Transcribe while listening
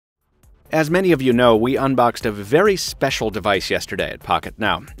As many of you know, we unboxed a very special device yesterday at Pocket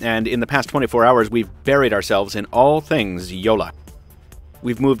Now, and in the past 24 hours we've buried ourselves in all things Jolla.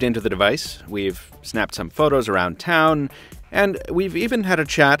 We've moved into the device, we've snapped some photos around town, and we've even had a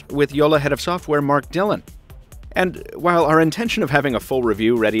chat with Jolla head of software Mark Dillon. And while our intention of having a full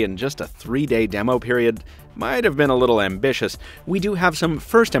review ready in just a 3-day demo period might have been a little ambitious, we do have some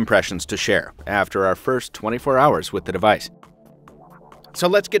first impressions to share after our first 24 hours with the device. So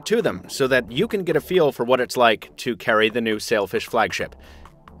let's get to them, so that you can get a feel for what it's like to carry the new Sailfish flagship.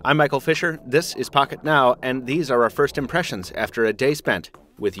 I'm Michael Fisher, this is Pocket Now, and these are our first impressions after a day spent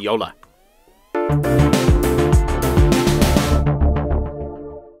with Jolla.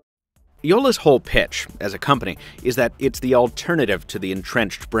 Jolla's whole pitch as a company is that it's the alternative to the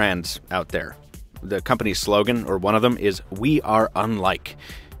entrenched brands out there. The company's slogan, or one of them, is "We are unlike,"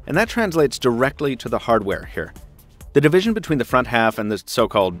 and that translates directly to the hardware here. The division between the front half and the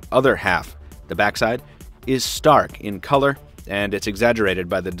so-called other half, the backside, is stark in color, and it's exaggerated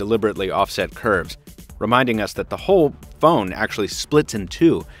by the deliberately offset curves, reminding us that the whole phone actually splits in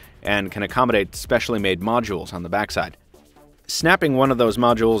two and can accommodate specially made modules on the backside. Snapping one of those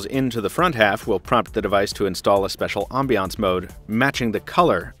modules into the front half will prompt the device to install a special ambiance mode, matching the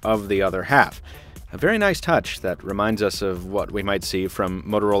color of the other half. A very nice touch that reminds us of what we might see from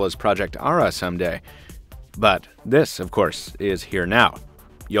Motorola's Project Ara someday. But this, of course, is here now.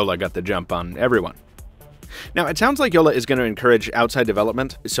 Jolla got the jump on everyone. Now, it sounds like Jolla is going to encourage outside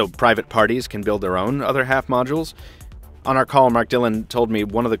development, so private parties can build their own other half modules. On our call, Mark Dillon told me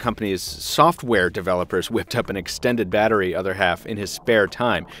one of the company's software developers whipped up an extended battery other half in his spare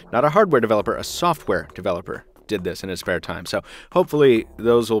time. Not a hardware developer, a software developer did this in his spare time. So hopefully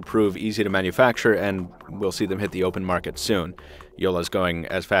those will prove easy to manufacture and we'll see them hit the open market soon. Jolla's going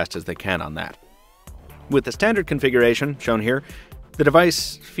as fast as they can on that. With the standard configuration, shown here, the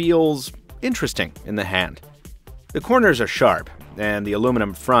device feels interesting in the hand. The corners are sharp, and the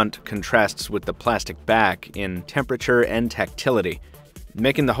aluminum front contrasts with the plastic back in temperature and tactility,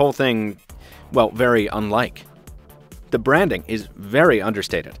 making the whole thing, well, very unlike. The branding is very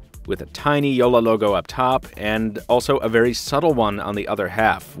understated, with a tiny Jolla logo up top and also a very subtle one on the other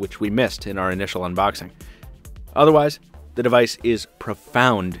half, which we missed in our initial unboxing. Otherwise, the device is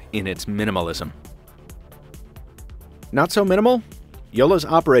profound in its minimalism. Not so minimal? Jolla's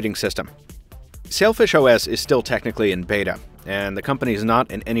operating system. Sailfish OS is still technically in beta, and the company is not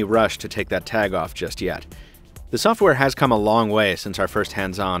in any rush to take that tag off just yet. The software has come a long way since our first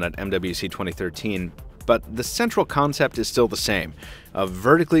hands-on at MWC 2013, but the central concept is still the same, a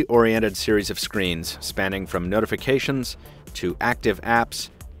vertically oriented series of screens spanning from notifications to active apps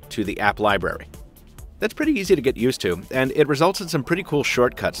to the app library. That's pretty easy to get used to, and it results in some pretty cool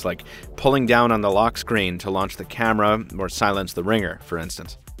shortcuts like pulling down on the lock screen to launch the camera or silence the ringer, for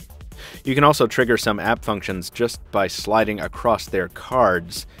instance. You can also trigger some app functions just by sliding across their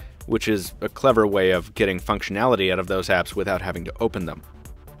cards, which is a clever way of getting functionality out of those apps without having to open them.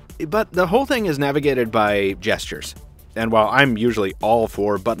 But the whole thing is navigated by gestures, and while I'm usually all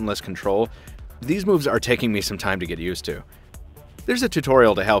for buttonless control, these moves are taking me some time to get used to. There's a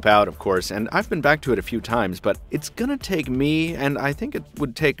tutorial to help out, of course, and I've been back to it a few times, but it's gonna take me, and I think it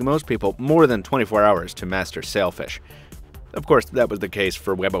would take most people, more than 24 hours to master Sailfish. Of course, that was the case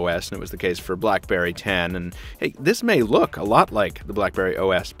for WebOS, and it was the case for BlackBerry 10, and hey, this may look a lot like the BlackBerry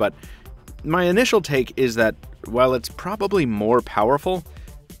OS, but my initial take is that while it's probably more powerful,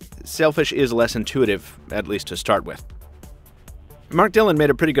 Sailfish is less intuitive, at least to start with. Mark Dillon made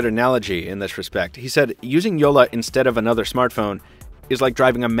a pretty good analogy in this respect. He said using Jolla instead of another smartphone is like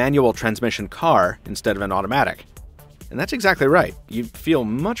driving a manual transmission car instead of an automatic. And that's exactly right. You feel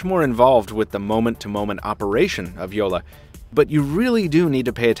much more involved with the moment-to-moment operation of Jolla, but you really do need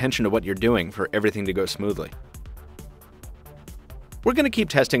to pay attention to what you're doing for everything to go smoothly. We're going to keep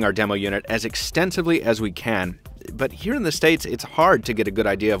testing our demo unit as extensively as we can, but here in the States it's hard to get a good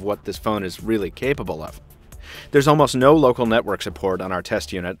idea of what this phone is really capable of. There's almost no local network support on our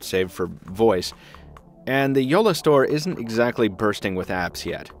test unit, save for voice, and the Jolla store isn't exactly bursting with apps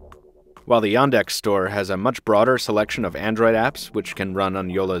yet. While the Yandex store has a much broader selection of Android apps, which can run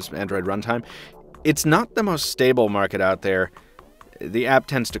on Jolla's Android runtime, it's not the most stable market out there. The app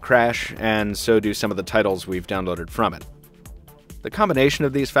tends to crash, and so do some of the titles we've downloaded from it. The combination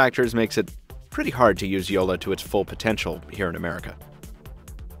of these factors makes it pretty hard to use Jolla to its full potential here in America.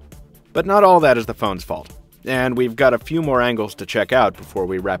 But not all that is the phone's fault, and we've got a few more angles to check out before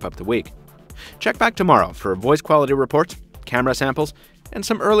we wrap up the week. Check back tomorrow for voice quality reports, camera samples, and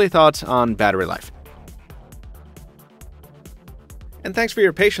some early thoughts on battery life. And thanks for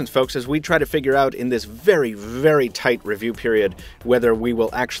your patience, folks, as we try to figure out in this very, very tight review period whether we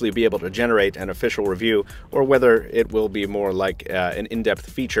will actually be able to generate an official review or whether it will be more like an in-depth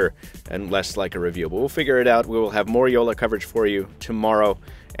feature and less like a review. But we'll figure it out. We will have more Jolla coverage for you tomorrow,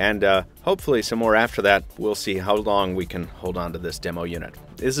 and hopefully some more after that. We'll see how long we can hold on to this demo unit.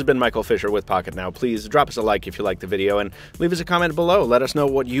 This has been Michael Fisher with Pocket Now. Please drop us a like if you like the video and leave us a comment below. Let us know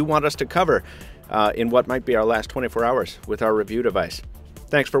what you want us to cover in what might be our last 24 hours with our review device.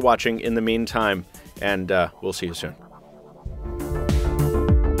 Thanks for watching in the meantime, and we'll see you soon.